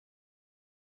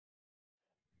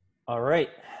All right,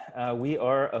 we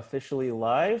are officially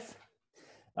live.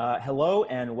 Hello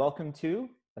and welcome to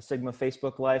a Sigma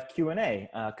Facebook Live Q&A,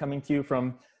 coming to you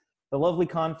from the lovely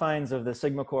confines of the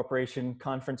Sigma Corporation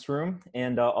conference room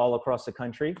and all across the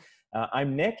country.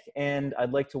 I'm Nick, and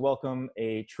I'd like to welcome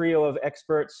a trio of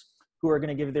experts who are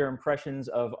going to give their impressions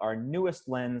of our newest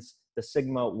lens, the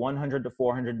Sigma 100 to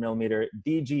 400 millimeter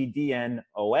DGDN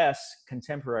OS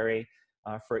Contemporary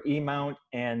for E-mount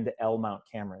and L-mount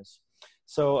cameras.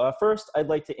 So first, I'd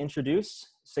like to introduce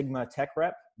Sigma Tech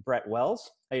Rep, Brett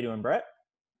Wells. How you doing, Brett?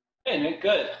 Hey, Nick,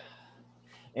 good.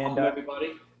 And Welcome,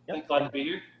 everybody. yep, Glad to be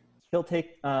here.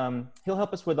 He'll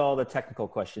help us with all the technical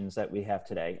questions that we have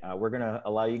today. We're going to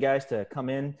allow you guys to come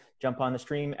in, jump on the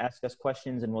stream, ask us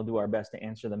questions, and we'll do our best to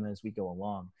answer them as we go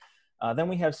along. Then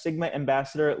we have Sigma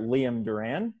Ambassador Liam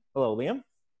Doran. Hello, Liam.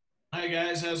 Hi,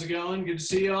 guys. How's it going? Good to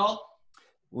see you all.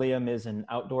 Liam is an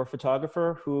outdoor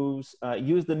photographer who's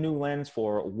used the new lens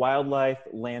for wildlife,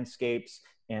 landscapes,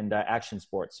 and action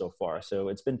sports so far. So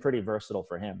it's been pretty versatile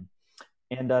for him.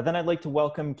 And then I'd like to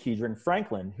welcome Keydrin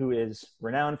Franklin, who is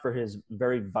renowned for his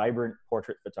very vibrant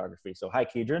portrait photography. So hi,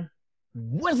 Keydrin.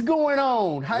 What's going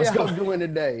on? How y'all doing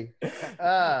today?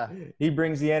 He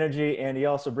brings the energy, and he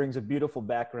also brings a beautiful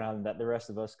background that the rest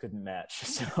of us couldn't match.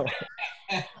 So.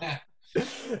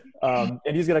 And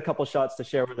he's got a couple shots to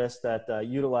share with us that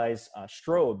utilize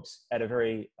strobes at a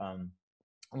very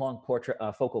long portrait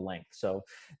focal length. So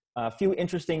a few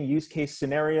interesting use case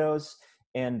scenarios,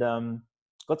 and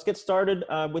let's get started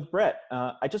with Brett.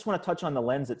 I just want to touch on the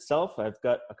lens itself. I've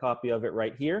got a copy of it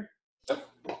right here. Yep.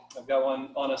 I've got one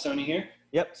on a Sony here.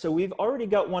 Yep, so we've already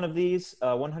got one of these,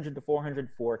 100 to 400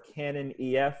 for Canon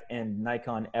EF and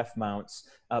Nikon F mounts,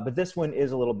 but this one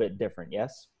is a little bit different,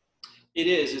 yes? It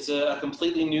is. It's a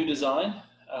completely new design,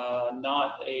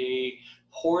 not a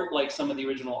port like some of the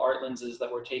original art lenses that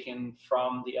were taken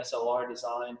from the SLR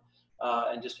design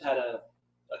and just had a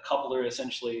coupler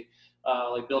essentially,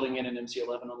 like building in an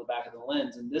MC11 on the back of the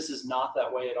lens. And this is not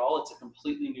that way at all. It's a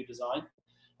completely new design,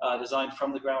 designed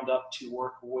from the ground up to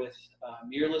work with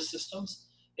mirrorless systems.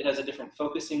 It has a different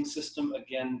focusing system,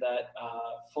 again, that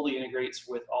fully integrates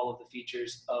with all of the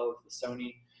features of the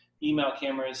Sony E-mount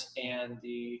cameras and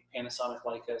the Panasonic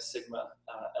Leica Sigma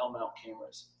L-mount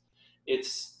cameras.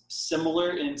 It's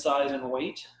similar in size and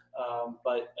weight,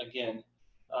 but again,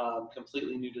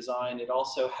 completely new design. It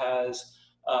also has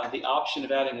the option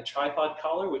of adding a tripod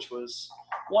collar, which was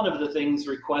one of the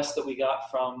requests that we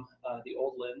got from the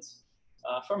old lens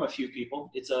from a few people.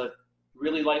 It's a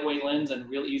really lightweight lens and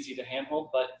real easy to handhold,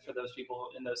 but for those people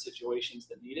in those situations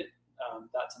that need it,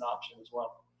 that's an option as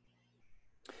well.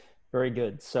 Very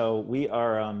good. So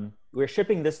we're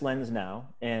shipping this lens now,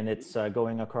 and it's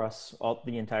going across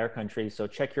the entire country. So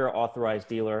check your authorized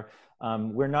dealer.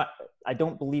 I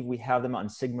don't believe we have them on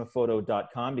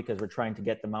sigmaphoto.com because we're trying to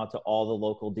get them out to all the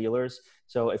local dealers.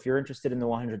 So if you're interested in the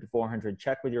 100 to 400,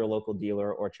 check with your local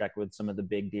dealer or check with some of the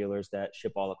big dealers that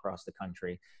ship all across the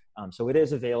country. So it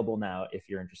is available now if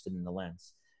you're interested in the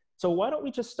lens. So why don't we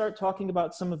just start talking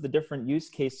about some of the different use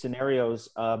case scenarios.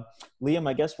 Liam,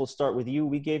 I guess we'll start with you.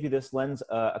 We gave you this lens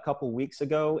a couple weeks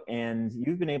ago, and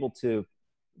you've been able to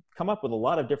come up with a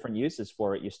lot of different uses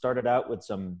for it. You started out with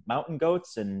some mountain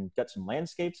goats and got some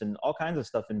landscapes and all kinds of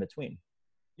stuff in between.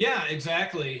 Yeah,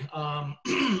 exactly.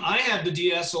 I had the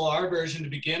DSLR version to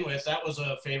begin with. That was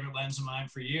a favorite lens of mine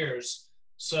for years.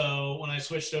 So when I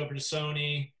switched over to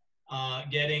Sony,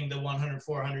 getting the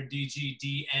 100-400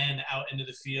 DGDN out into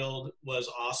the field was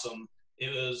awesome.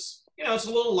 It was, it's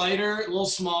a little lighter, a little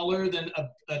smaller than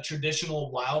a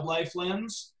traditional wildlife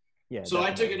lens. Yeah, so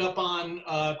definitely. I took it up on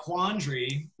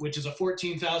Quandary, which is a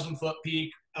 14,000 foot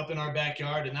peak up in our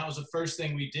backyard, and that was the first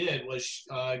thing we did was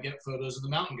get photos of the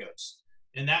mountain goats,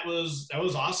 and that was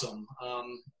awesome.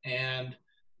 And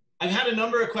I've had a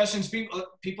number of questions.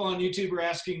 People on YouTube are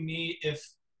asking me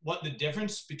what the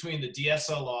difference between the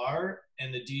DSLR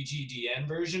and the DGDN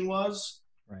version was.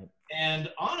 Right. And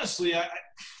honestly,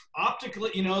 optically,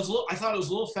 I thought it was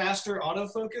a little faster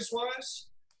autofocus wise,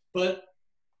 but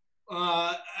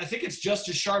I think it's just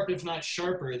as sharp, if not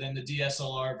sharper, than the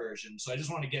DSLR version. So I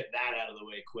just want to get that out of the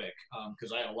way quick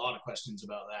because I had a lot of questions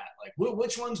about that. Like,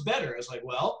 which one's better? It's like,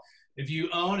 well, if you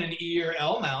own an E or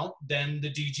L mount, then the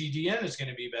DGDN is going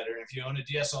to be better. If you own a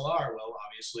DSLR, well,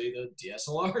 obviously the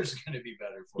DSLR is going to be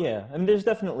better for you. Yeah, and there's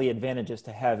definitely advantages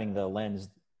to having the lens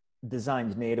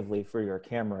designed natively for your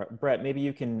camera. Brett, maybe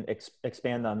you can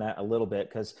expand on that a little bit,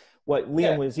 because what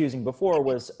Liam was using before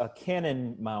was a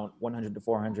Canon mount 100 to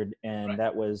 400, and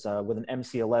that was with an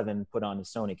MC11 put on a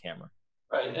Sony camera.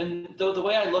 Right, and the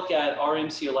way I look at our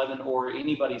MC11 or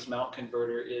anybody's mount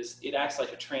converter is it acts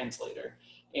like a translator.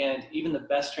 And even the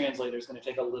best translator is going to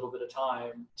take a little bit of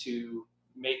time to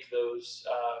make those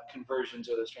conversions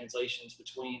or those translations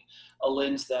between a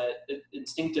lens that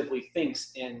instinctively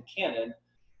thinks in Canon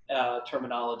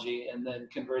terminology and then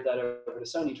convert that over to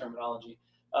Sony terminology.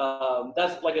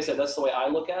 That's, like I said, that's the way I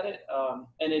look at it.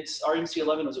 And our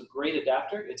MC11 was a great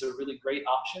adapter. It's a really great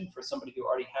option for somebody who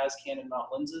already has Canon mount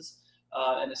lenses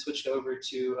and has switched over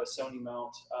to a Sony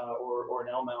mount or an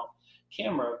L-mount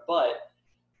camera. But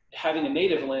having a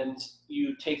native lens,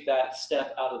 you take that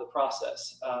step out of the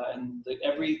process. And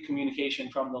every communication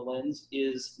from the lens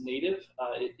is native.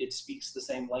 It speaks the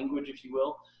same language, if you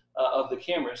will, of the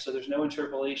camera. So there's no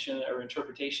interpolation or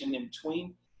interpretation in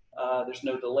between. There's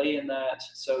no delay in that.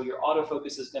 So your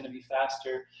autofocus is going to be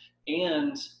faster.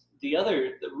 And the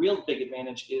real big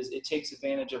advantage is it takes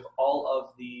advantage of all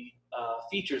of the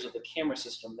features of the camera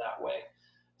system that way.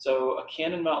 So a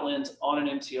Canon mount lens on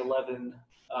an MC11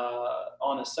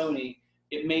 on a Sony,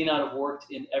 it may not have worked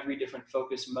in every different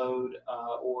focus mode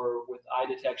or with eye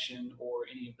detection or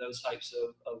any of those types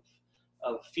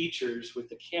of features with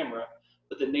the camera,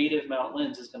 but the native mount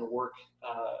lens is going to work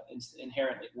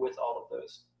inherently with all of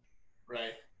those.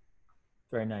 Right.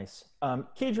 Very nice.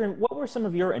 Keydrin, what were some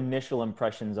of your initial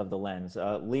impressions of the lens?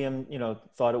 Liam,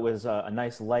 thought it was a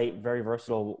nice, light, very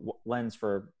versatile lens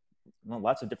for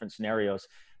lots of different scenarios.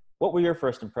 What were your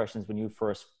first impressions when you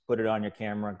first put it on your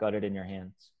camera, got it in your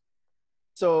hands?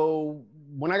 So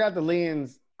when I got the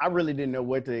lens, I really didn't know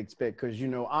what to expect because,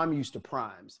 I'm used to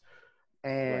primes.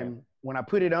 And Right. when I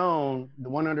put it on, the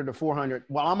 100 to 400,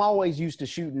 well, I'm always used to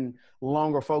shooting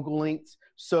longer focal lengths.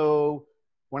 So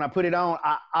when I put it on,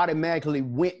 I automatically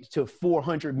went to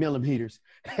 400 millimeters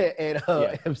at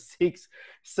f6.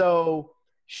 So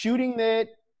shooting that,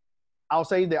 I'll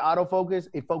say the autofocus,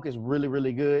 it focused really,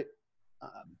 really good.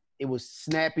 It was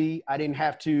snappy. I didn't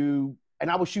have to, and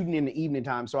I was shooting in the evening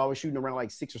time. So I was shooting around like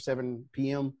 6 or 7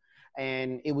 p.m.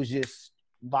 and it was just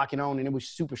locking on and it was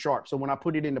super sharp. So when I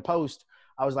put it into post,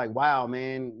 I was like, wow,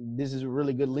 man, this is a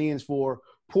really good lens for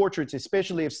portraits,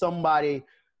 especially if somebody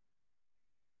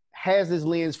has this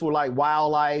lens for like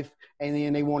wildlife and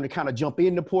then they want to kind of jump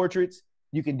into portraits.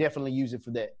 You can definitely use it for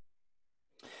that.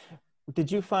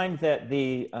 Did you find that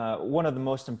one of the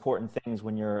most important things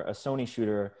when you're a Sony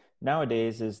shooter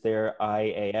nowadays is their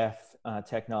IAF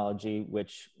technology,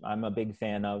 which I'm a big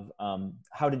fan of?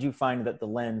 How did you find that the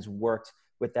lens worked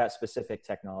with that specific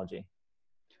technology?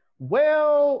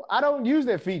 Well, I don't use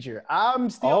that feature. I'm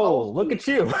still old look at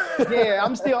you. Yeah,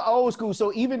 I'm still old school.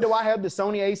 So even though I have the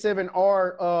Sony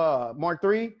A7R Mark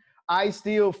III, I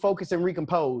still focus and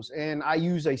recompose. And I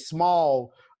use a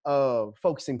small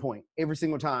focusing point every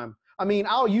single time. I mean,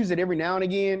 I'll use it every now and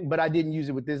again, but I didn't use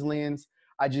it with this lens.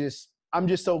 I'm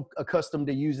just so accustomed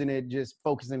to using it, just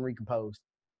focus and recompose.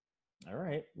 All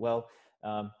right. Well,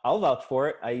 I'll vouch for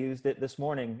it. I used it this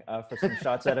morning for some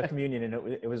shots at a communion, and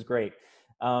it was great.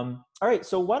 All right.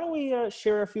 So why don't we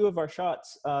share a few of our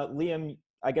shots? Liam,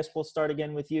 I guess we'll start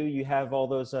again with you. You have all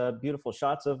those beautiful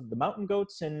shots of the mountain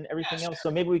goats and everything else. So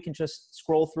maybe we can just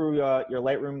scroll through your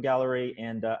Lightroom gallery,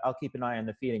 and I'll keep an eye on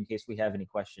the feed in case we have any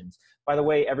questions. By the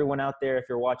way, everyone out there, if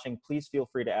you're watching, please feel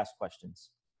free to ask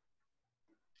questions.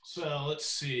 So let's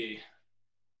see.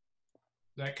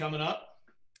 Is that coming up?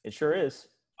 It sure is.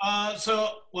 I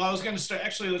was going to start.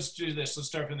 Actually, let's do this. Let's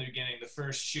start from the beginning. The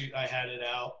first shoot, I had it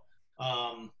out.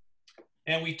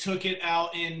 And we took it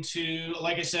out into,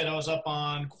 like I said, I was up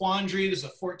on Quandary. There's a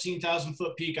 14,000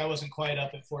 foot peak. I wasn't quite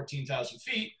up at 14,000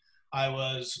 feet. I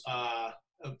was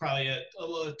probably at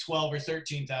 12 or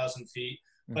 13,000 feet.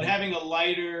 Mm-hmm. But having a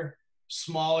lighter,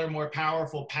 smaller, more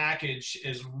powerful package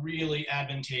is really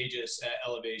advantageous at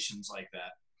elevations like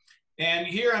that. And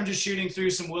here I'm just shooting through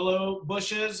some willow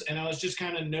bushes, and I was just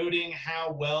kind of noting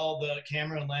how well the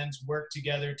camera and lens work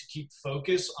together to keep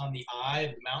focus on the eye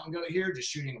of the mountain goat here, just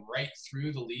shooting right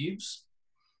through the leaves.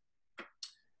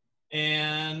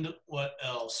 And what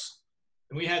else?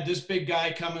 And we had this big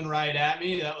guy coming right at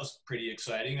me. That was pretty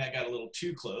exciting. That got a little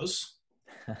too close.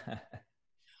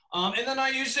 And then I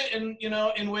used it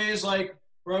in ways like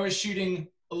where I was shooting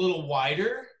a little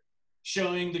wider,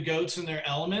 showing the goats in their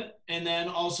element, and then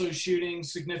also shooting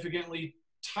significantly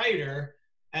tighter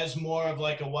as more of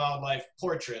like a wildlife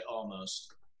portrait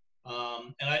almost.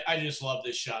 And I just love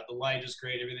this shot. The light is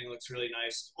great. Everything looks really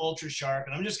nice, ultra sharp.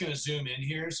 And I'm just going to zoom in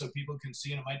here so people can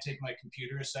see. And it might take my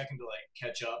computer a second to like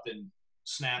catch up and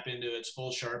snap into its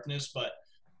full sharpness. But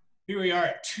here we are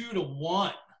at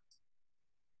 2:1.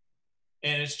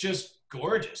 And it's just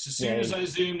gorgeous. As soon as I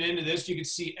zoomed into this, you could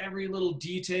see every little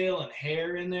detail and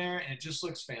hair in there, and it just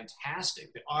looks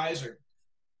fantastic. The eyes are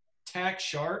tack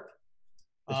sharp.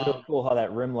 It's really cool how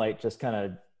that rim light just kind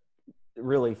of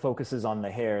really focuses on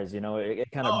the hairs, it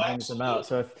kind of Oh, brings them out.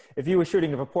 absolutely. So if you were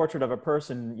shooting a portrait of a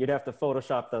person, you'd have to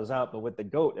Photoshop those out, but with the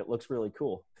goat, it looks really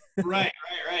cool. Right.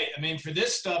 I mean, for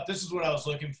this stuff, this is what I was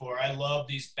looking for. I love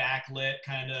these backlit,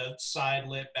 kind of side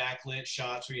lit, backlit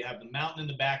shots where you have the mountain in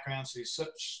the background, so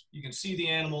you can see the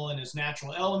animal in his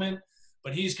natural element,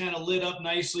 but he's kind of lit up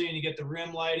nicely, and you get the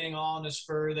rim lighting all on his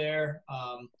fur there.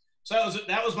 So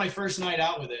that was my first night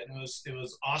out with it, and it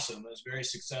was awesome. It was a very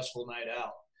successful night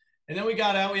out. And then we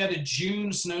got out. We had a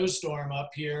June snowstorm up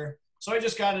here, so I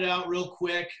just got it out real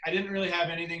quick. I didn't really have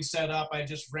anything set up. I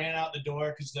just ran out the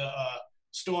door because the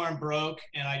storm broke,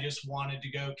 and I just wanted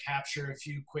to go capture a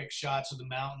few quick shots of the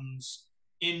mountains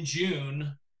in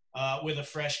June with a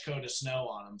fresh coat of snow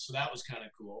on them. So that was kind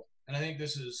of cool. And I think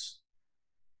this is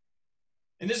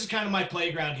kind of my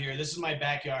playground here. This is my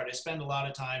backyard. I spend a lot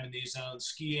of time in these zones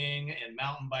skiing and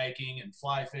mountain biking and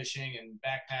fly fishing and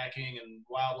backpacking and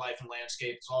wildlife and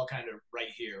landscape. It's all kind of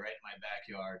right here, right in my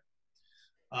backyard.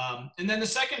 And then the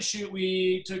second shoot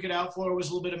we took it out for was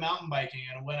a little bit of mountain biking,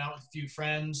 and I went out with a few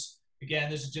friends.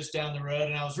 Again, this is just down the road,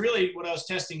 and what I was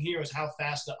testing here was how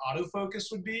fast the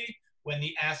autofocus would be when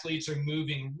the athletes are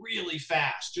moving really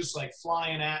fast, just like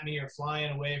flying at me or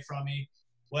flying away from me,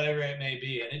 whatever it may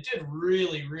be. And it did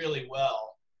really, really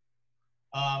well.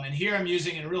 And here I'm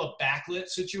using a real backlit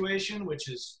situation, which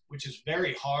is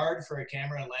very hard for a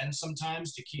camera and lens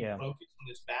sometimes to keep focus when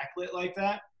it's backlit like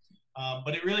that.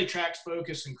 But it really tracked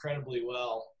focus incredibly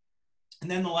well.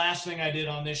 And then the last thing I did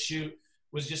on this shoot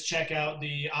was just check out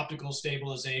the optical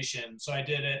stabilization. So I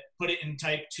put it in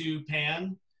type 2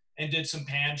 pan and did some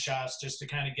pan shots just to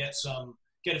kind of get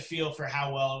a feel for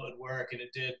how well it would work. And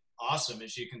it did awesome,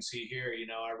 as you can see here.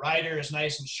 Our rider is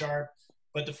nice and sharp,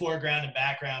 but the foreground and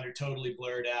background are totally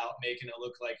blurred out, making it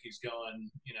look like he's going,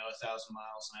 1,000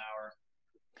 miles an hour.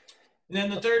 And then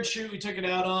the third shoot we took it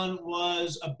out on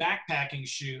was a backpacking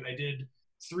shoot. I did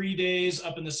 3 days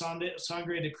up in the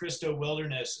Sangre de Cristo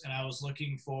wilderness, and I was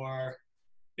looking for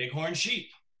bighorn sheep.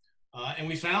 And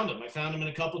we found them. I found them in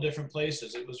a couple different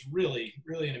places. It was really,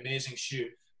 really an amazing shoot.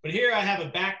 But here I have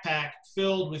a backpack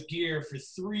filled with gear for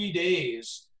 3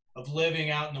 days of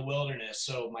living out in the wilderness.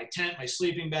 So my tent, my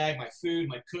sleeping bag, my food,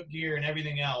 my cook gear, and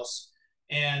everything else.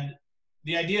 And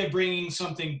the idea of bringing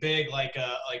something big like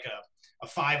a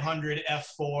 500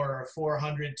 f4 or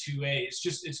 400 2A,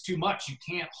 it's too much. You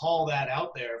can't haul that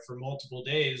out there for multiple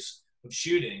days of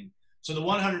shooting. So the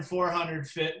 100-400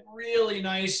 fit really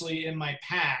nicely in my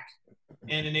pack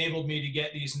and enabled me to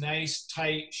get these nice,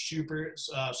 tight, super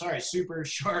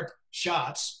sharp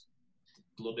shots.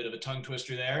 A little bit of a tongue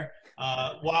twister there,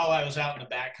 while I was out in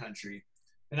the backcountry.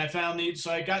 And I found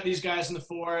so I got these guys in the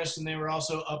forest, and they were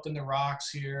also up in the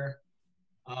rocks here.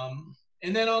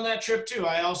 And then on that trip too,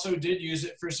 I also did use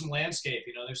it for some landscape.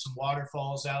 There's some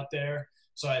waterfalls out there.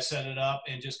 So I set it up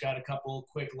and just got a couple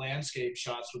quick landscape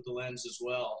shots with the lens as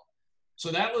well. So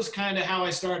that was kind of how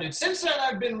I started. Since then,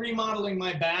 I've been remodeling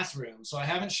my bathroom. So I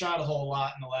haven't shot a whole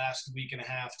lot in the last week and a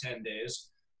half, 10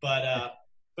 days. But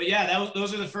yeah,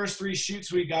 those are the first 3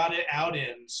 shoots we got it out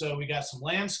in. So we got some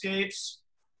landscapes,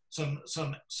 some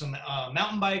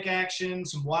mountain bike action,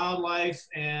 some wildlife,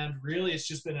 and really it's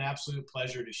just been an absolute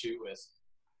pleasure to shoot with.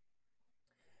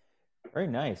 Very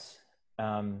nice.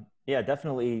 Yeah,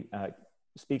 definitely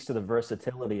speaks to the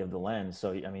versatility of the lens.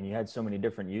 So, I mean, you had so many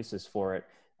different uses for it.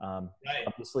 Right.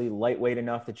 Obviously lightweight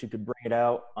enough that you could bring it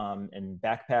out and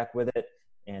backpack with it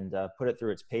and put it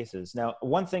through its paces. Now,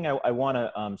 one thing I want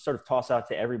to sort of toss out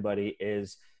to everybody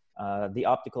is the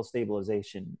optical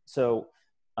stabilization. So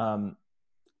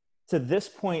to this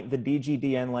point, the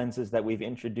DGDN lenses that we've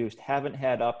introduced haven't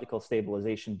had optical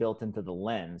stabilization built into the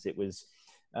lens. It was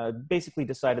basically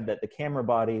decided that the camera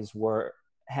bodies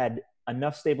had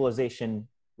enough stabilization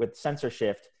with sensor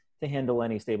shift to handle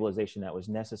any stabilization that was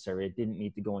necessary. It didn't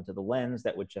need to go into the lens.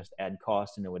 That would just add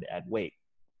cost and it would add weight.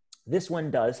 This one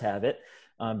does have it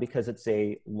because it's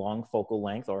a long focal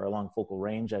length, or a long focal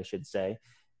range, I should say.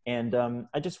 And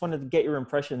I just wanted to get your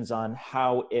impressions on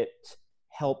how it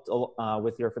helped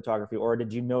with your photography, or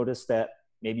did you notice that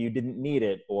maybe you didn't need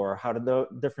it, or how did the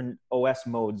different OS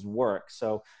modes work?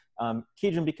 So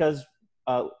Keydrin, because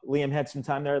Liam had some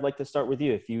time there, I'd like to start with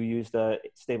you. If you used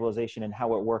stabilization and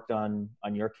how it worked on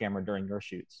your camera during your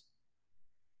shoots.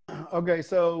 Okay,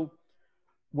 so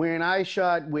when I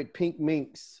shot with Pink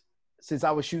Minx, since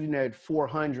I was shooting at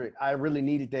 400, I really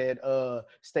needed that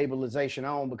stabilization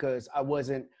on because I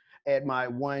wasn't at my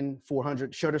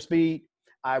 1/400 shutter speed.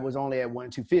 I was only at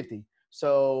 1/250.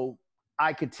 So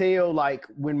I could tell, like,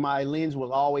 when my lens was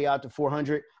all the way out to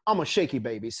 400, I'm a shaky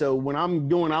baby. So when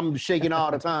I'm shaking all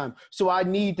the time. So I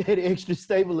need that extra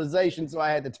stabilization. So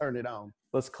I had to turn it on.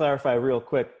 let's clarify real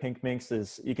quick. Pink Minx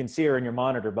is, you can see her in your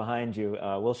monitor behind you.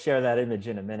 We'll share that image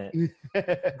in a minute.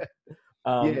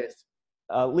 Yes.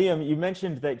 Liam, you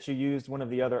mentioned that you used one of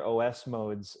the other OS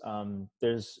modes.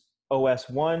 There's OS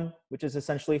 1, which is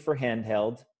essentially for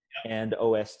handheld, and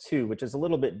OS 2, which is a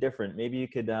little bit different. Maybe you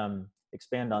could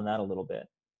expand on that a little bit.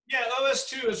 Yeah, OS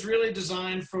 2 is really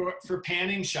designed for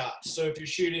panning shots. So if you're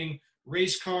shooting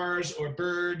race cars or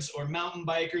birds or mountain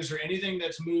bikers or anything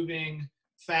that's moving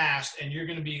fast and you're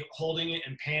going to be holding it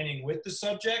and panning with the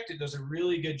subject, it does a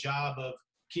really good job of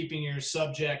keeping your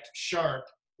subject sharp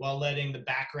while letting the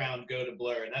background go to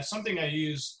blur. And that's something I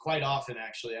use quite often,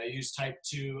 actually. I use Type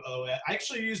 2 OS. I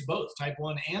actually use both Type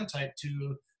 1 and Type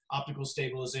 2 optical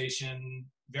stabilization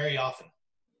very often.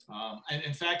 And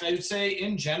in fact, I would say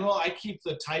in general, I keep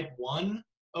the Type 1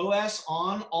 OS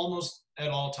on almost at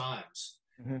all times.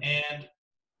 Mm-hmm. And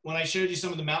when I showed you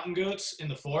some of the mountain goats in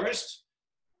the forest,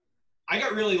 I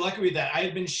got really lucky with that. I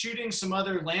had been shooting some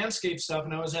other landscape stuff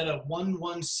and I was at a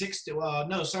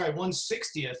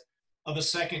 1/60th of a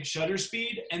second shutter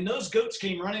speed. And those goats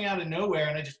came running out of nowhere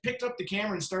and I just picked up the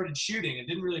camera and started shooting and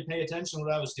didn't really pay attention to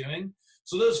what I was doing.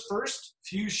 So those first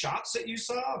few shots that you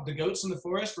saw of the goats in the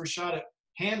forest were shot at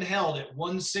handheld at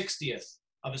 1/60th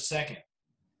of a second.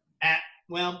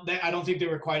 Well, I don't think they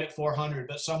were quite at 400,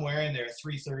 but somewhere in there,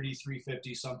 330,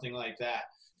 350, something like that.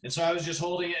 And so I was just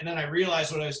holding it, and then I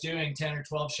realized what I was doing 10 or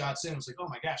 12 shots in. I was like, oh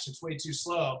my gosh, it's way too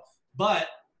slow. But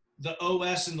the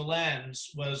OS and the lens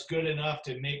was good enough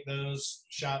to make those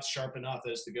shots sharp enough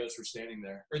as the goats were standing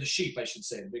there. Or the sheep, I should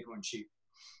say, the bighorn sheep.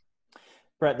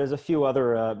 Brett, there's a few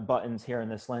other buttons here in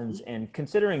this lens, and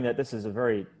considering that this is a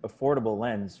very affordable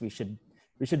lens, we should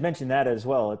mention that as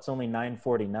well. It's only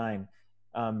 $949.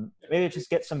 Maybe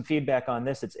just get some feedback on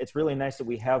this. It's really nice that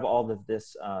we have all of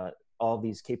this, all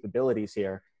these capabilities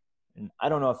here. And I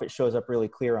don't know if it shows up really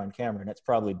clear on camera, and it's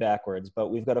probably backwards, but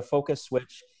we've got a focus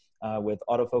switch with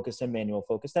autofocus and manual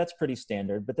focus. That's pretty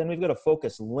standard. But then we've got a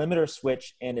focus limiter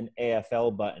switch and an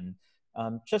AFL button.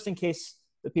 Just in case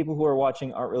the people who are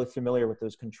watching aren't really familiar with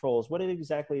those controls, what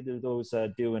exactly do those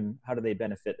do, and how do they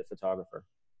benefit the photographer?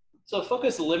 So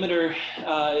focus limiter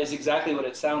is exactly what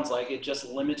it sounds like. It just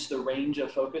limits the range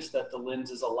of focus that the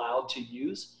lens is allowed to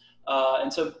use.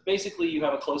 And so basically you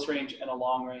have a close range and a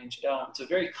long range. It's a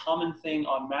very common thing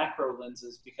on macro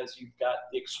lenses because you've got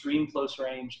the extreme close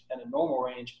range and a normal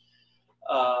range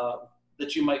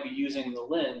that you might be using the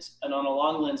lens. And on a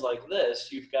long lens like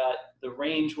this, you've got the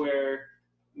range where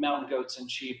mountain goats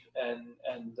and sheep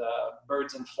and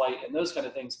birds in flight and those kind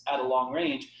of things at a long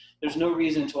range. There's no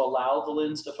reason to allow the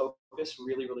lens to focus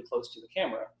really, really close to the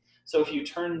camera. So if you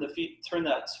turn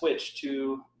that switch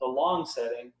to the long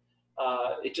setting,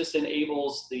 it just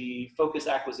enables the focus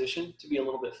acquisition to be a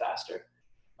little bit faster.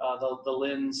 The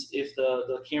lens, if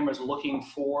the camera is looking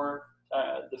for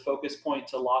the focus point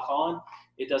to lock on,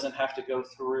 it doesn't have to go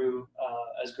through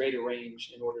as great a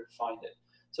range in order to find it.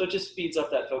 So it just speeds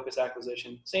up that focus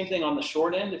acquisition. Same thing on the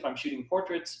short end. If I'm shooting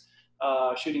portraits,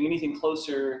 shooting anything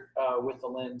closer with the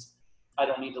lens, I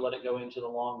don't need to let it go into the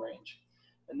long range.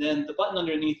 And then the button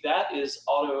underneath that is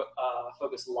auto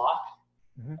focus lock.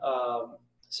 Mm-hmm.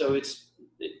 So it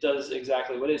does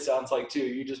exactly what it sounds like too.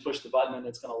 You just push the button and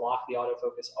it's going to lock the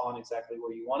autofocus on exactly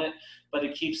where you want it, but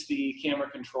it keeps the camera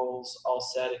controls all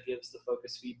set. It gives the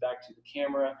focus feedback to the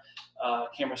camera.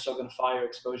 Camera's still going to fire,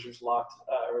 exposure's locked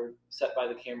or set by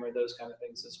the camera, those kind of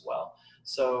things as well.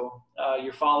 So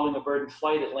you're following a bird in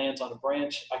flight, it lands on a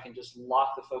branch, I can just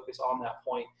lock the focus on that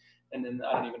point, and then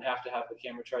I don't even have to have the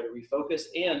camera try to refocus,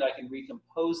 and I can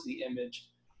recompose the image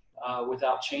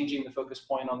without changing the focus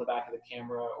point on the back of the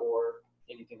camera or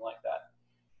anything like that.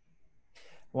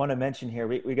 I want to mention here,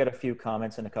 we got a few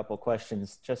comments and a couple of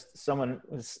questions. Just someone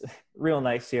was real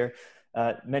nice here,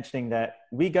 mentioning that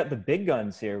we got the big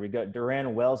guns here. We got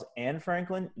Doran, Wells, and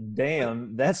Franklin.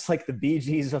 Damn, that's like the Bee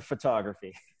Gees of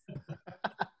photography.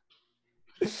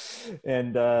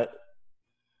 And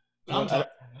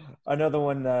another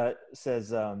one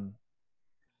says,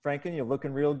 Franklin, you're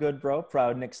looking real good, bro.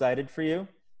 Proud and excited for you.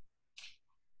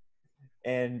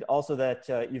 And also that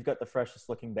you've got the freshest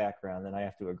looking background, and I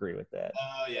have to agree with that.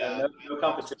 Oh, yeah. No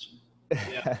competition.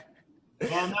 Yeah.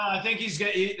 Well, no, I think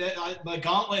the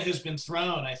gauntlet has been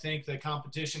thrown. I think the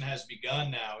competition has begun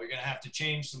now. We're going to have to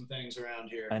change some things around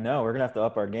here. I know. We're going to have to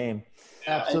up our game.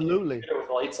 Absolutely.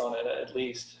 With lights on it, at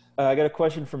least. I got a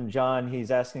question from John. He's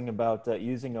asking about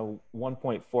using a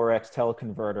 1.4x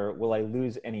teleconverter. Will I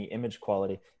lose any image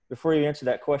quality? Before you answer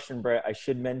that question, Brett, I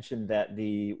should mention that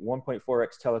the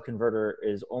 1.4x teleconverter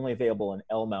is only available in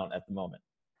L-mount at the moment.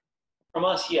 From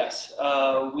us, yes.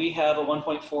 We have a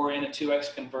 1.4 and a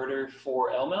 2x converter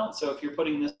for L-mount. So if you're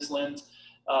putting this lens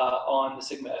on the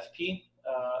Sigma FP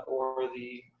or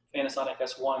the Panasonic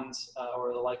S1s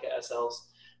or the Leica SLs,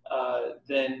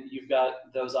 then you've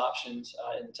got those options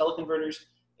in the teleconverters.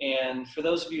 And for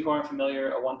those of you who aren't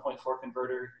familiar, a 1.4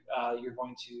 converter, you're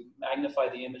going to magnify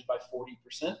the image by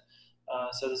 40%.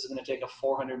 So this is going to take a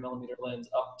 400 millimeter lens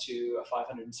up to a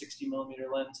 560 millimeter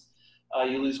lens.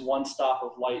 You lose one stop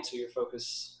of light, so your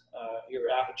focus,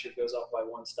 your aperture goes up by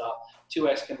one stop.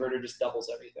 2x converter just doubles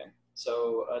everything.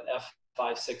 So an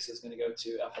f5.6 is going to go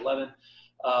to f11.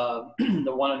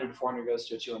 The 100 to 400 goes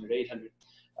to a 200, 800.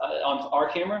 On our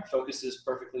camera, focuses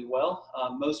perfectly well.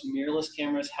 Most mirrorless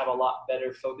cameras have a lot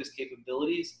better focus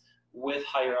capabilities with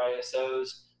higher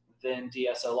ISOs than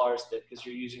DSLRs did, because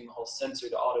you're using the whole sensor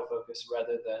to autofocus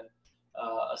rather than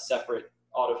a separate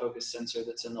autofocus sensor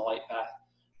that's in the light path,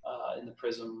 in the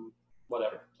prism,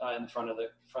 whatever, in the front of the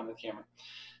camera.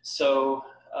 So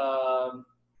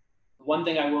one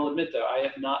thing I will admit though, I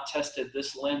have not tested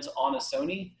this lens on a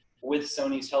Sony with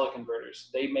Sony's teleconverters.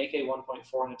 They make a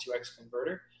 1.4 and a 2x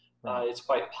converter. It's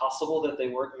quite possible that they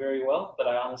work very well, but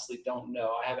I honestly don't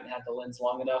know. I haven't had the lens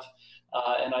long enough,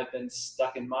 and I've been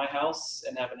stuck in my house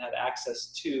and haven't had access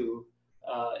to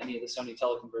any of the Sony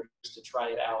teleconverters to try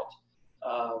it out.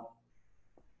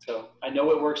 So I know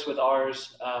it works with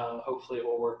ours. Hopefully it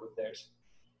will work with theirs.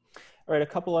 All right, a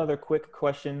couple other quick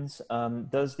questions.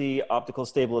 Does the optical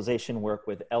stabilization work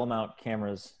with L-mount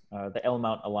cameras, the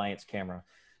L-mount Alliance camera?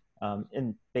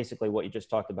 And basically what you just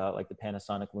talked about, like the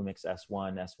Panasonic Lumix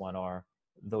S1, S1R,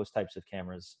 those types of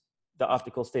cameras, the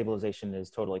optical stabilization is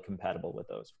totally compatible with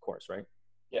those, of course, right?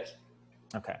 Yes.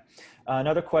 Okay.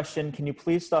 Another question, can you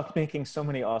please stop making so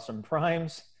many awesome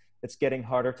primes? It's getting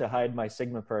harder to hide my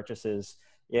Sigma purchases.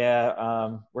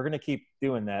 Yeah, we're going to keep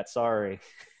doing that. Sorry.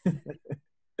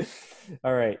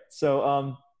 All right.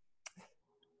 So,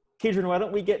 Keydrin, why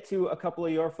don't we get to a couple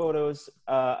of your photos?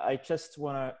 I'm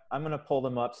going to pull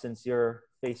them up since you're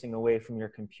facing away from your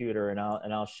computer, and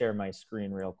I'll share my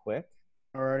screen real quick.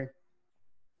 All right.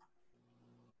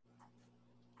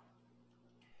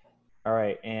 All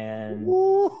right. And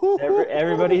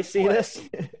everybody see this?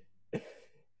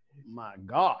 My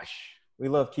gosh. We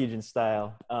love Keydrin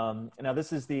style. Now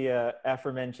this is the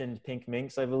aforementioned Pink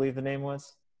Minx, I believe the name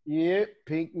was. Yep,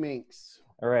 Pink Minx.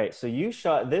 All right, so you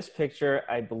shot this picture,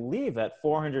 I believe, at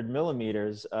 400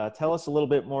 millimeters. Tell us a little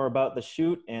bit more about the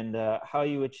shoot and how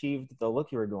you achieved the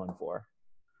look you were going for.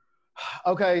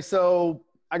 Okay, so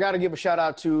I got to give a shout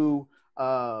out to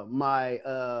my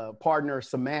partner,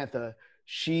 Samantha.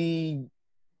 She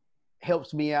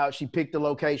helps me out. She picked the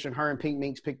location. Her and Pink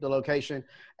Minx picked the location.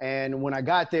 And when I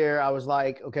got there, I was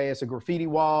like, okay, it's a graffiti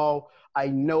wall. I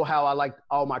know how I like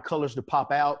all my colors to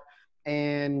pop out.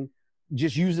 And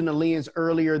just using the lens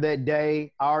earlier that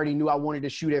day, I already knew I wanted to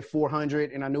shoot at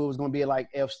 400, and I knew it was going to be at like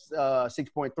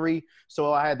f6.3.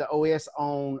 So I had the OS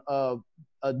on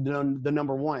the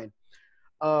number one.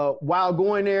 While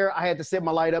going there, I had to set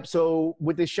my light up. So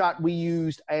with this shot, we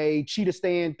used a Cheetah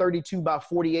Stand 32 by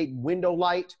 48 window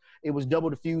light. It was double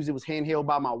diffused. It was handheld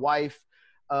by my wife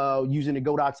using the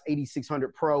Godox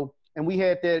 8600 Pro. And we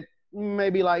had that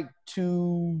maybe like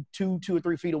two or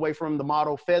 3 feet away from the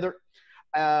model, feathered.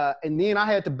 And then I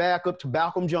had to back up to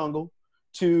Balcom Jungle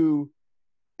to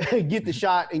get the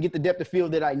shot and get the depth of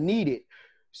field that I needed.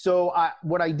 So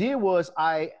what I did was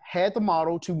I had the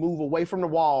model to move away from the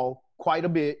wall quite a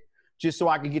bit, just so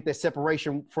I could get that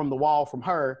separation from the wall from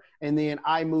her. And then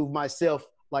I moved myself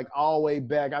like all the way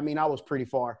back. I mean, I was pretty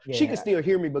far. Yeah. She could still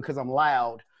hear me because I'm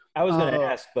loud. I was going to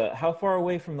ask, but how far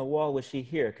away from the wall was she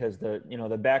here? Because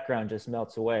the background just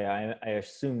melts away. I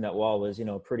assume that wall was,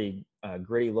 pretty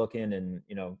gritty looking and,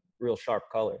 real sharp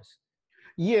colors.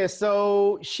 Yeah,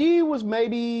 so she was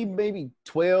maybe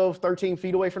 12, 13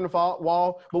 feet away from the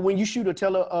wall. But when you shoot a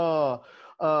telephoto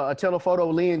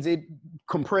lens, it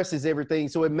compresses everything.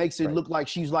 So it makes it look like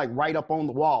she's like right up on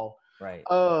the wall. Right.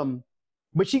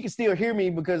 But she can still hear me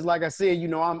because, like I said,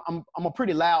 I'm a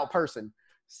pretty loud person.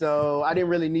 So I didn't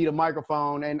really need a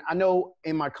microphone. And I know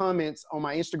in my comments on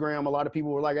my Instagram, a lot of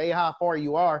people were like, hey, how far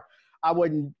you are? I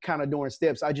wasn't kind of doing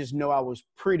steps. I just know I was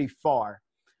pretty far.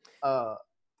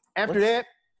 After that,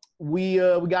 we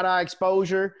got our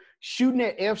exposure. Shooting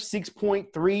at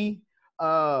f6.3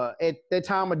 at that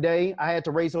time of day, I had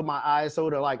to raise up my ISO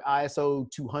to like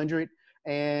ISO 200.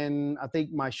 And I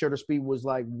think my shutter speed was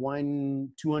like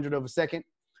 1/200 of a second.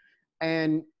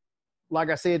 And like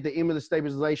I said, the image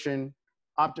stabilization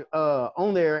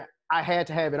on there, I had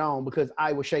to have it on because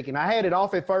I was shaking. I had it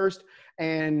off at first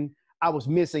and I was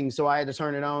missing, so I had to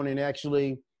turn it on, and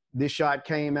actually this shot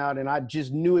came out and I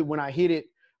just knew it when I hit it.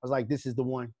 I was like, this is the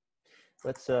one.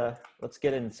 Let's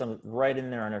get in some right in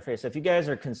there on our face. If you guys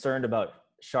are concerned about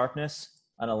sharpness,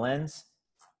 on a lens.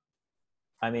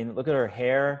 I mean, look at her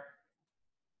hair.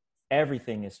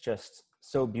 Everything is just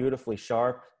so beautifully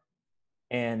sharp.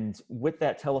 And with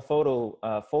that telephoto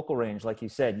focal range, like you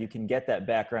said, you can get that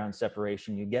background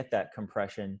separation, you get that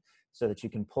compression so that you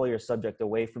can pull your subject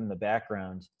away from the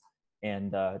background.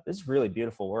 And this is really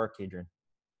beautiful work, Keydrin.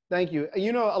 Thank you.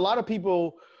 You know, a lot of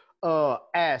people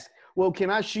ask, well, can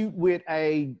I shoot with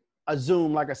a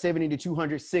zoom like a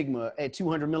 70-200 Sigma at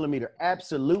 200 millimeter?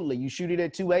 Absolutely. You shoot it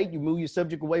at 2.8, you move your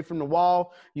subject away from the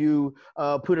wall, you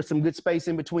put some good space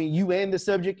in between you and the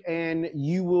subject, and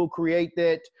you will create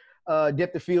that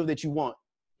depth of field that you want.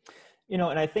 You know,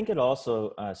 and I think it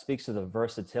also speaks to the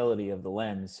versatility of the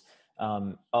lens.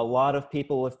 A lot of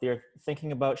people, if they're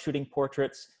thinking about shooting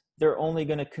portraits, they're only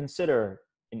going to consider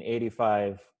an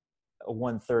 85, a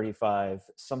 135,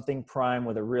 something prime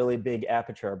with a really big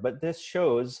aperture. But this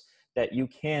shows that you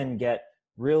can get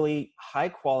really high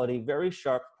quality, very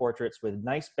sharp portraits with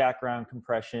nice background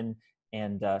compression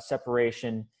and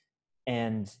separation.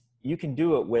 And you can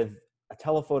do it with a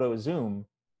telephoto zoom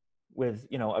with,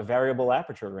 you know, a variable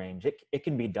aperture range. It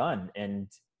can be done. And,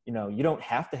 you know, you don't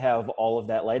have to have all of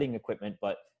that lighting equipment,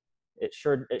 but it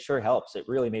sure helps. It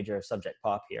really made your subject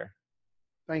pop here.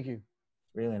 Thank you.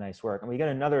 Really nice work. And we got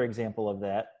another example of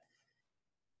that.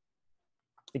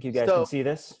 I think you guys can see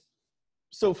this.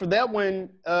 So for that one,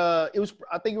 I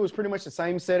think it was pretty much the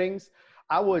same settings.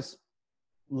 I was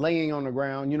laying on the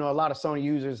ground. You know, a lot of Sony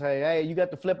users, hey, you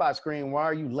got the flip out screen. Why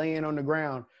are you laying on the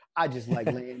ground? I just like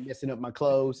laying, messing up my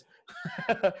clothes.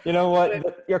 You know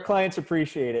what? Your clients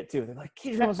appreciate it too. They're like,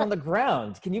 Keydrin was on the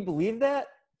ground. Can you believe that?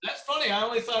 That's funny. I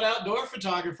only thought outdoor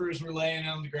photographers were laying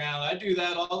on the ground. I do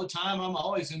that all the time. I'm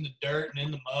always in the dirt and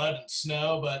in the mud and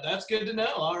snow, but that's good to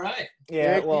know. All right.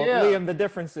 Yeah, well, yeah. Liam, the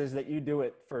difference is that you do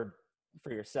it for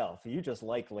yourself. You just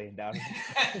like laying down.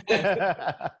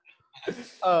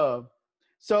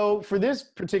 So for this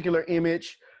particular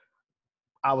image,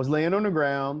 I was laying on the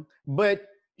ground, but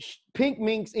Pink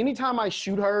Minx, anytime I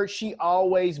shoot her, she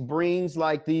always brings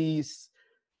like these.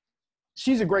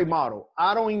 She's a great model.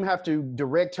 I don't even have to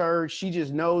direct her. She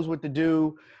just knows what to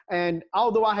do. And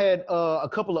although I had a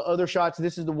couple of other shots,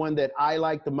 this is the one that I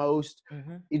like the most.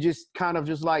 Mm-hmm. It just kind of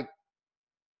just like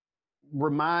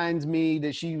reminds me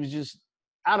that she was just,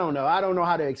 I don't know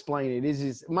how to explain it. It's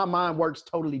just, my mind works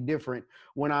totally different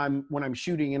when I'm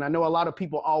shooting. And I know a lot of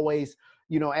people always,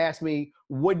 you know, ask me,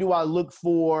 what do I look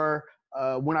for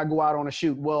when I go out on a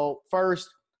shoot? Well, first,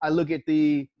 I look at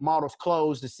the model's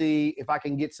clothes to see if I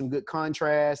can get some good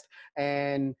contrast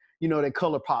and, you know, the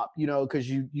color pop, you know, because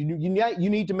you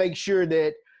need to make sure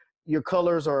that your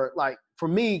colors are, like, for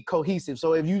me, cohesive.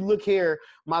 So if you look here,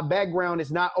 my background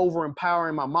is not over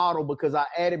empowering my model because I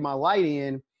added my light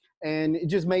in, and it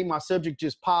just made my subject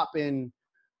just pop. And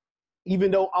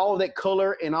even though all of that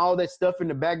color and all that stuff in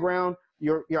the background,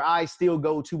 your eyes still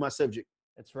go to my subject.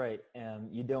 That's right.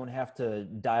 You don't have to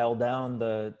dial down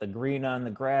the green on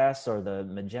the grass or the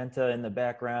magenta in the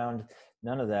background.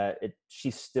 None of that.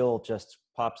 She still just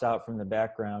pops out from the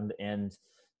background, and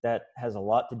that has a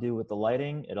lot to do with the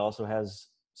lighting. It also has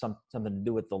something to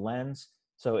do with the lens.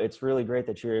 So it's really great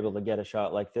that you're able to get a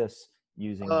shot like this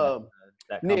using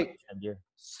that Nick, gear.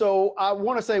 So I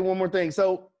want to say one more thing.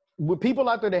 So with people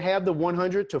out there that have the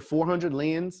 100 to 400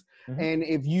 lens, mm-hmm. and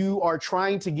if you are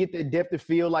trying to get the depth of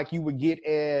field like you would get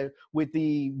with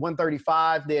the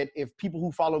 135, that if people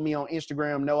who follow me on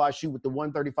Instagram know I shoot with the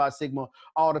 135 Sigma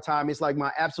all the time, it's like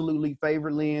my absolutely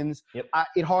favorite lens. Yep.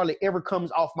 It hardly ever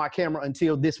comes off my camera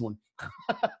until this one.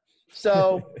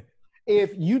 So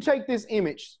if you take this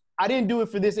image, I didn't do it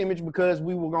for this image because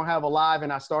we were going to have a live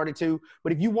and I started to,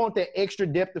 but if you want that extra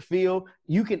depth of field,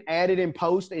 you can add it in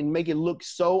post and make it look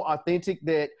so authentic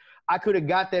that I could have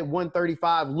got that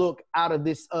 135 look out of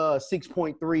this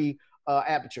 6.3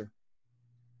 aperture.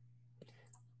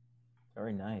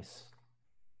 Very nice.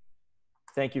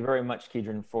 Thank you very much,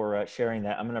 Keydrin, for sharing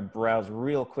that. I'm going to browse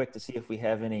real quick to see if we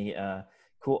have any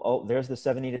cool. Oh, there's the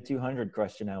 70 to 200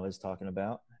 question I was talking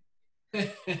about.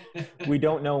 We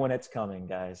don't know when it's coming,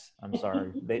 guys. I'm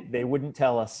sorry. They wouldn't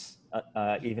tell us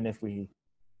even if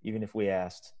we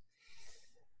asked.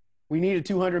 We need a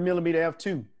 200 millimeter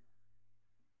f2.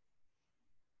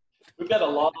 We've got a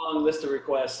long list of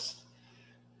requests,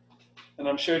 and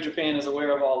I'm sure Japan is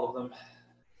aware of all of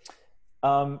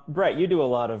them. Brett, you do a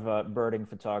lot of birding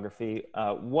photography.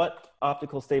 What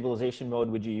optical stabilization mode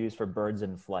would you use for birds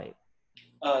in flight?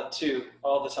 2,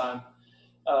 all the time.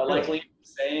 Like Liam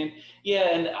was saying, yeah,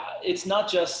 and it's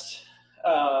not just,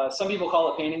 some people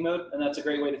call it painting mode, and that's a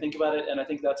great way to think about it, and I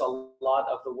think that's a lot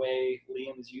of the way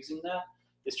Liam is using that,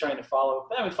 is trying to follow.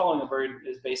 I mean, following a bird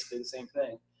is basically the same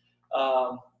thing.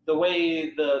 the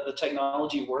way the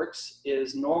technology works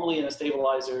is normally in a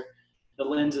stabilizer, the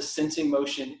lens is sensing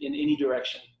motion in any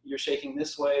direction. You're shaking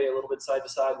this way, a little bit side to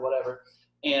side, whatever.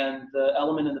 And the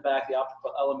element in the back, the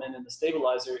optical element in the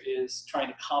stabilizer, is trying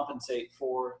to compensate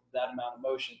for that amount of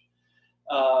motion.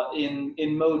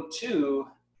 In mode 2,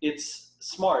 it's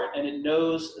smart, and it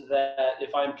knows that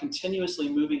if I'm continuously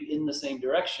moving in the same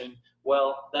direction,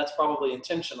 well, that's probably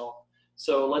intentional.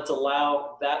 So let's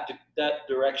allow that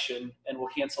direction, and we'll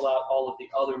cancel out all of the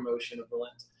other motion of the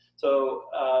lens. So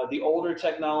the older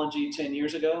technology 10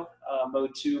 years ago,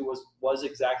 mode 2 was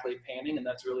exactly panning, and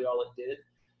that's really all it did.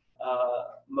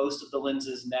 Most of the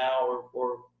lenses now,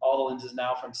 or all the lenses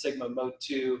now from Sigma, mode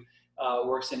 2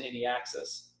 works in any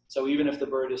axis. So even if the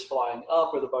bird is flying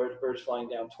up or the bird is flying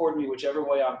down toward me, whichever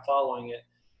way I'm following it,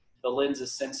 the lens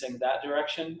is sensing that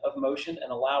direction of motion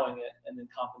and allowing it, and then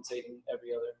compensating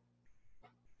every other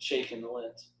shake in the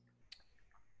lens.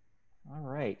 All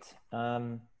right.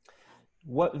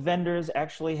 What vendors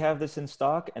actually have this in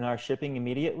stock and are shipping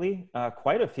immediately?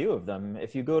 Quite a few of them.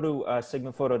 If you go to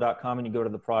sigmaphoto.com and you go to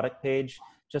the product page,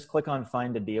 just click on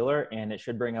Find a Dealer, and it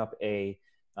should bring up a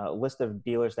list of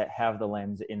dealers that have the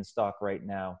lens in stock right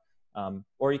now.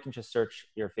 Or you can just search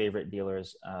your favorite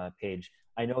dealer's page.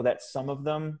 I know that some of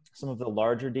the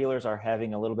larger dealers are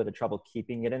having a little bit of trouble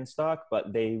keeping it in stock,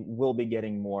 but they will be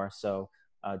getting more. So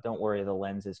don't worry, the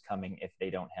lens is coming if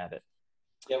they don't have it.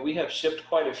 Yeah, we have shipped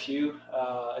quite a few.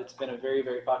 It's been a very,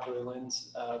 very popular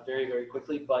lens very, very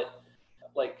quickly. But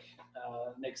like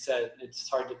Nick said, it's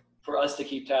hard for us to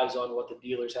keep tabs on what the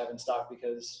dealers have in stock,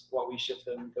 because what we ship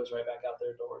them goes right back out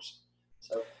their doors.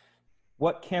 So,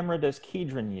 what camera does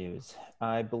Keydrin use?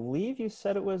 I believe you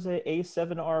said it was a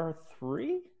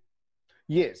A7R3?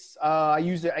 Yes, I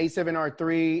used the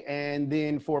A7R3, and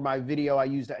then for my video, I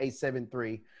used the A7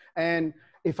 III. And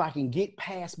if I can get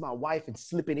past my wife and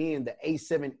slip it in, the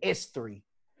A7S3.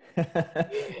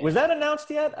 Was that announced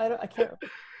yet? I can't.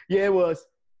 Yeah, it was.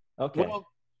 Okay. Well,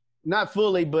 not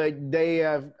fully, but they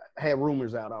have had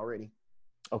rumors out already.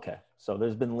 Okay, so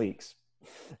there's been leaks.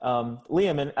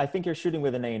 Liam, and I think you're shooting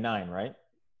with an A9, right?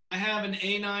 I have an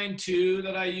A9 II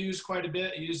that I use quite a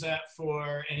bit. I use that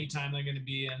for anytime I'm going to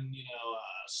be in,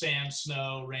 sand,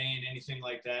 snow, rain, anything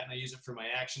like that. And I use it for my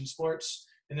action sports.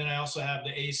 And then I also have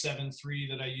the A7 III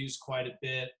that I use quite a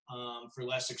bit for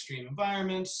less extreme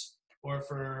environments or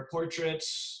for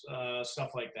portraits,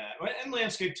 stuff like that. And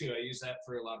landscape too. I use that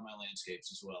for a lot of my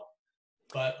landscapes as well.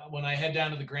 But when I head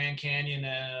down to the Grand Canyon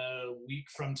a week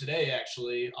from today,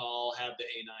 actually, I'll have the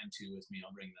A9 II with me.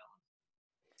 I'll bring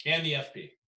that one. And the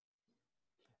FP.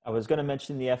 I was going to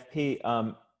mention the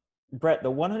FP. Brett,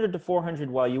 the 100 to 400,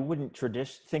 while you wouldn't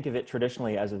think of it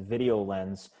traditionally as a video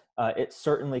lens, it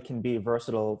certainly can be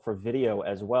versatile for video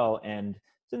as well. And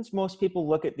since most people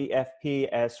look at the FP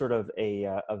as sort of a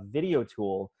video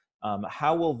tool,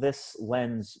 how will this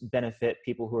lens benefit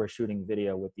people who are shooting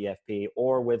video with the FP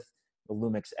or with the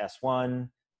Lumix S1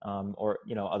 or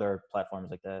other platforms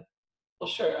like that? Well,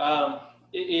 sure.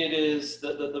 It is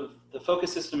the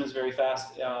focus system is very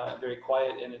fast, very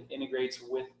quiet, and it integrates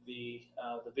with the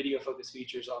video focus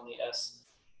features on the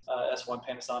S1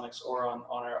 Panasonics or on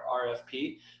our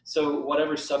RFP. So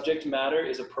whatever subject matter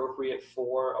is appropriate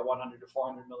for a 100 to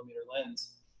 400 millimeter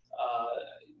lens,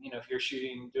 if you're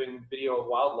doing video of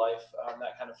wildlife,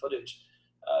 that kind of footage,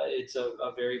 it's a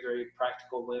very, very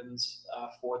practical lens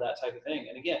for that type of thing.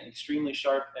 And again, extremely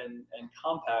sharp and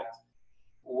compact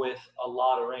with a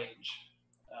lot of range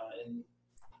in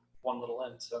one little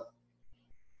lens. So.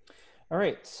 All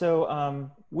right, so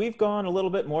we've gone a little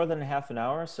bit more than half an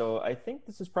hour, so I think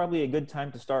this is probably a good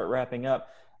time to start wrapping up.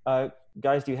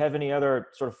 Guys, do you have any other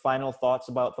sort of final thoughts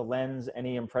about the lens?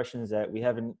 Any impressions that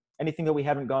anything that we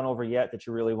haven't gone over yet that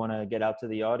you really want to get out to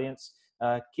the audience?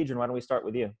 Keydrin, why don't we start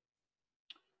with you?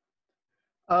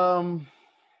 Final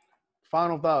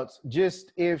thoughts.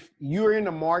 Just if you're in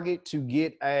the market to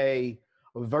get a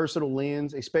versatile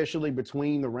lens, especially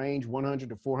between the range 100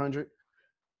 to 400,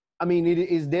 I mean, it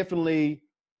is definitely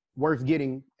worth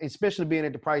getting, especially being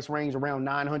at the price range around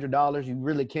 $900. You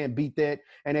really can't beat that.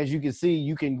 And as you can see,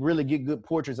 you can really get good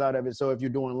portraits out of it. So if you're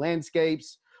doing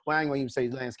landscapes, well, I ain't gonna even say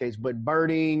landscapes, but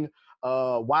birding,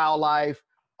 wildlife,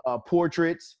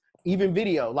 portraits, even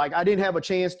video. Like, I didn't have a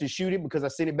chance to shoot it because I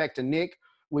sent it back to Nick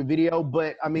with video,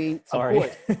 but I mean, sorry.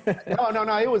 Of course.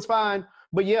 No, it was fine.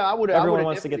 But yeah, I would have. Everyone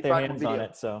wants to get their hands on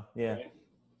it, so yeah.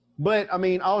 But I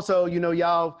mean, also,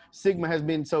 y'all, Sigma has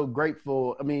been so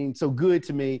grateful. I mean, so good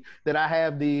to me that I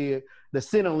have the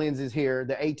center lenses here,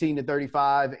 the 18 to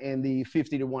 35 and the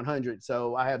 50 to 100.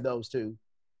 So I have those too.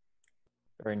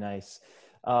 Very nice.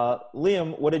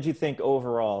 Liam, what did you think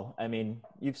overall? I mean,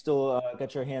 you've still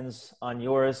got your hands on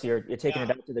yours. You're taking Yeah.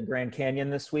 it out to the Grand Canyon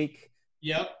this week.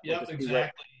 Yep, We'll just see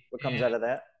exactly. what comes And out of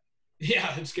that.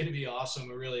 yeah, it's going to be awesome.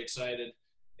 We're really excited.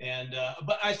 And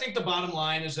but I think the bottom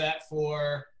line is that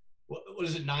for what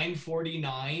is it,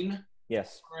 $949?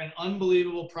 Yes. For an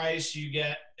unbelievable price, you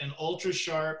get an ultra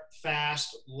sharp,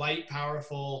 fast, light,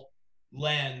 powerful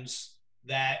lens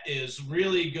that is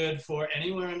really good for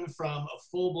anyone from a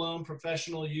full-blown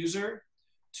professional user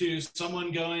to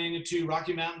someone going to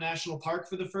Rocky Mountain National Park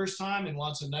for the first time and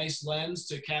wants a nice lens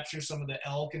to capture some of the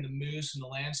elk and the moose and the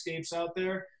landscapes out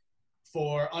there.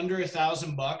 For under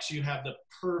 $1,000, you have the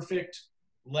perfect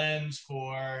lens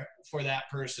for that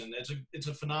person. It's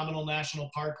a phenomenal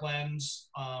national park lens,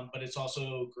 but it's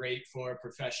also great for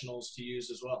professionals to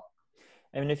use as well.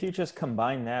 I mean, if you just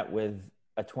combine that with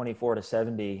a 24 to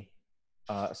 70,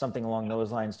 something along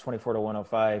those lines, 24 to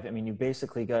 105, I mean, you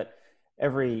basically got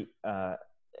every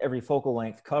focal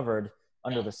length covered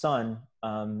under the sun.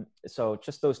 So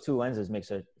just those two lenses makes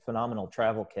a phenomenal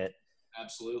travel kit.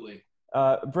 Absolutely.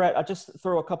 Brett, I'll just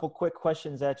throw a couple quick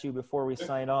questions at you before we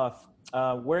sign off.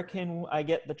 Where can I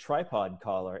get the tripod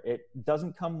collar? It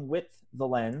doesn't come with the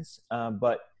lens,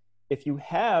 but if you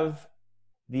have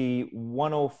the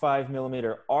 105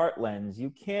 millimeter art lens, you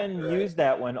can use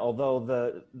that one, although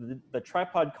the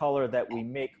tripod collar that we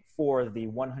make for the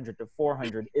 100 to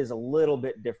 400 is a little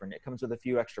bit different. It comes with a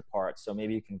few extra parts, so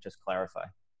maybe you can just clarify.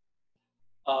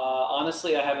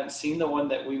 Honestly, I haven't seen the one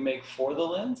that we make for the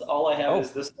lens. All I have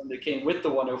is this one that came with the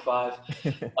 105,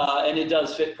 and it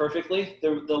does fit perfectly.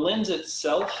 The lens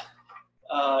itself,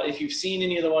 if you've seen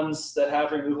any of the ones that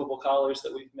have removable collars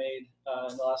that we've made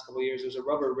in the last couple of years, there's a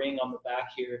rubber ring on the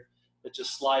back here that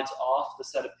just slides off the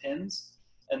set of pins,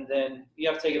 and then you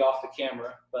have to take it off the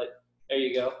camera, but there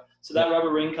you go. So that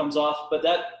rubber ring comes off, but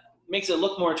that makes it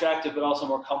look more attractive, but also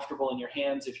more comfortable in your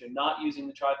hands if you're not using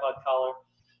the tripod collar.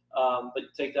 But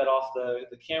take that off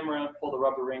the camera, pull the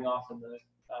rubber ring off, and the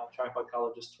tripod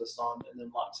collar just twists on and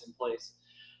then locks in place.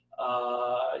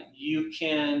 You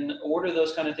can order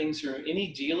those kind of things through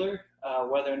any dealer.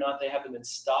 Whether or not they have them in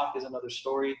stock is another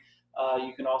story.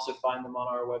 You can also find them on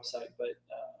our website, but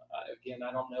again,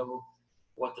 I don't know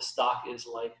what the stock is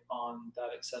like on that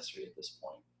accessory at this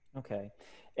point. Okay.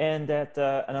 And at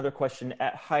another question,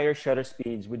 at higher shutter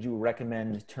speeds, would you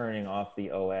recommend turning off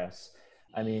the OS?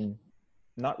 I mean,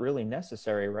 not really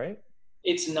necessary, right?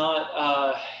 It's not.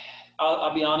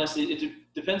 I'll be honest. It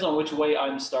depends on which way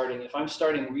I'm starting. If I'm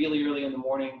starting really early in the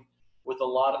morning with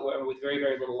with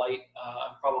very little light,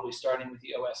 I'm probably starting with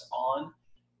the OS on,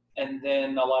 and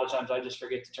then a lot of times I just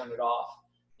forget to turn it off.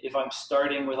 If I'm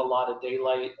starting with a lot of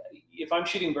daylight, if I'm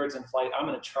shooting birds in flight, I'm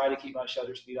going to try to keep my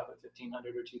shutter speed up at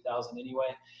 1500 or 2000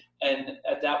 anyway. And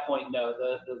at that point, no,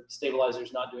 the stabilizer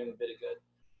is not doing a bit of good.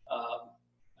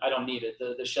 I don't need it.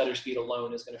 The shutter speed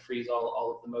alone is going to freeze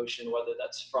all of the motion, whether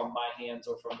that's from my hands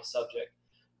or from the subject.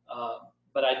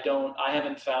 But I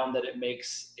haven't found that it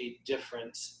makes a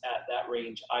difference at that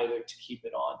range either to keep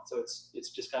it on. So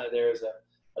it's just kind of there as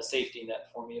a safety net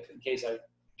for me if in case I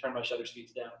turn my shutter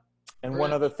speeds down. And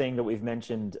one other thing that we've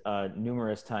mentioned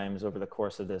numerous times over the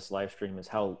course of this live stream is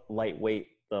how lightweight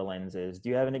the lens is. Do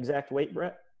you have an exact weight,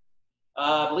 Brett?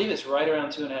 I believe it's right around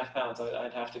 2.5 pounds.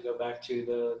 I'd have to go back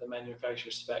to the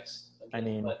manufacturer's specs. I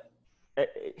mean,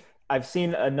 I've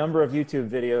seen a number of YouTube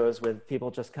videos with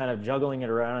people just kind of juggling it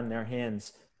around in their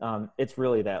hands. It's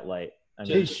really that light. I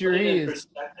mean, it sure is.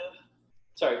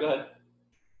 Sorry, go ahead.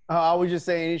 I was just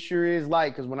saying it sure is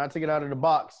light because when I took it out of the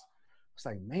box, it's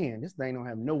like, man, this thing don't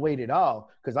have no weight at all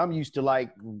because I'm used to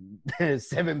like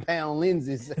 7-pound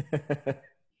lenses.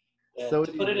 Yeah, So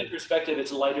to put it in perspective,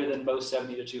 it's lighter than most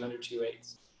 70 to 200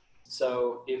 2.8s.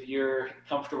 So if you're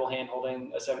comfortable hand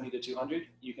holding a 70 to 200,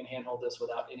 you can hand hold this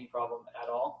without any problem at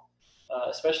all.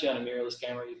 Especially on a mirrorless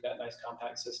camera, you've got nice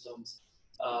compact systems.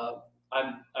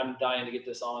 I'm dying to get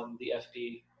this on the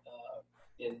FP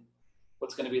in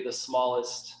what's going to be the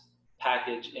smallest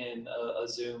package in a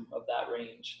zoom of that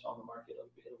range on the market.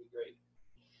 It'll be great.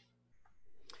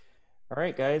 All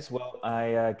right, guys. Well,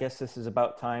 I guess this is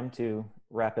about time to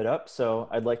wrap it up. So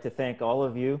I'd like to thank all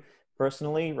of you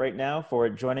personally right now for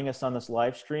joining us on this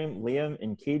live stream. Liam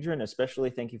and Keydrin, especially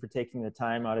thank you for taking the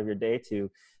time out of your day to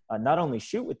not only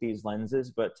shoot with these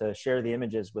lenses, but to share the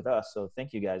images with us. So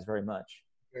thank you guys very much.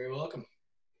 Very welcome.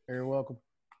 Very welcome.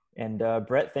 And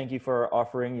Brett, thank you for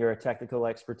offering your technical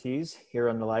expertise here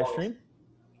on the live stream.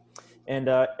 And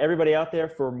everybody out there,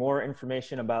 for more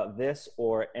information about this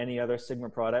or any other Sigma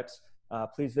products,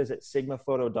 please visit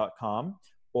sigmaphoto.com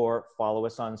or follow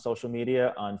us on social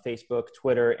media on Facebook,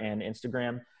 Twitter, and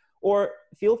Instagram. or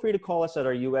feel free to call us at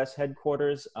our US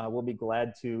headquarters. We'll be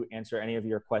glad to answer any of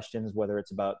your questions, whether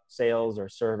it's about sales or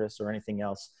service or anything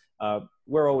else.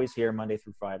 We're always here Monday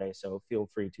through Friday, so feel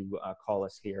free to call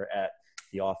us here at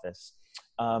the office.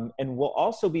 And we'll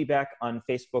also be back on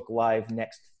Facebook Live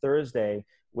next Thursday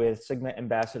with Sigma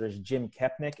ambassadors Jim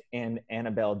Kepnick and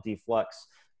Annabelle DeFlux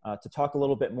to talk a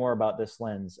little bit more about this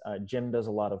lens. Jim does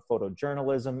a lot of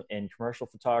photojournalism and commercial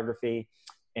photography,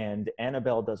 and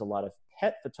Annabelle does a lot of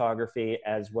pet photography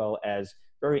as well as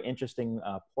very interesting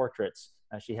portraits.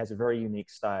 She has a very unique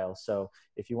style. So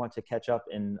if you want to catch up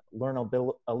and learn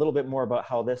a little bit more about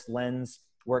how this lens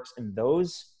works in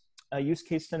those use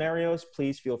case scenarios,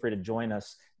 please feel free to join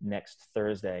us next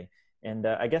Thursday. And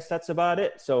I guess that's about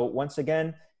it. So once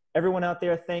again, everyone out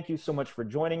there, thank you so much for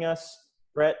joining us.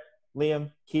 Brett,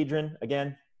 Liam, Keydrin,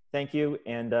 again, thank you.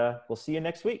 And we'll see you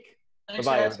next week. Thanks,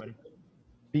 Bye-bye, guys. everybody.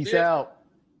 Peace out.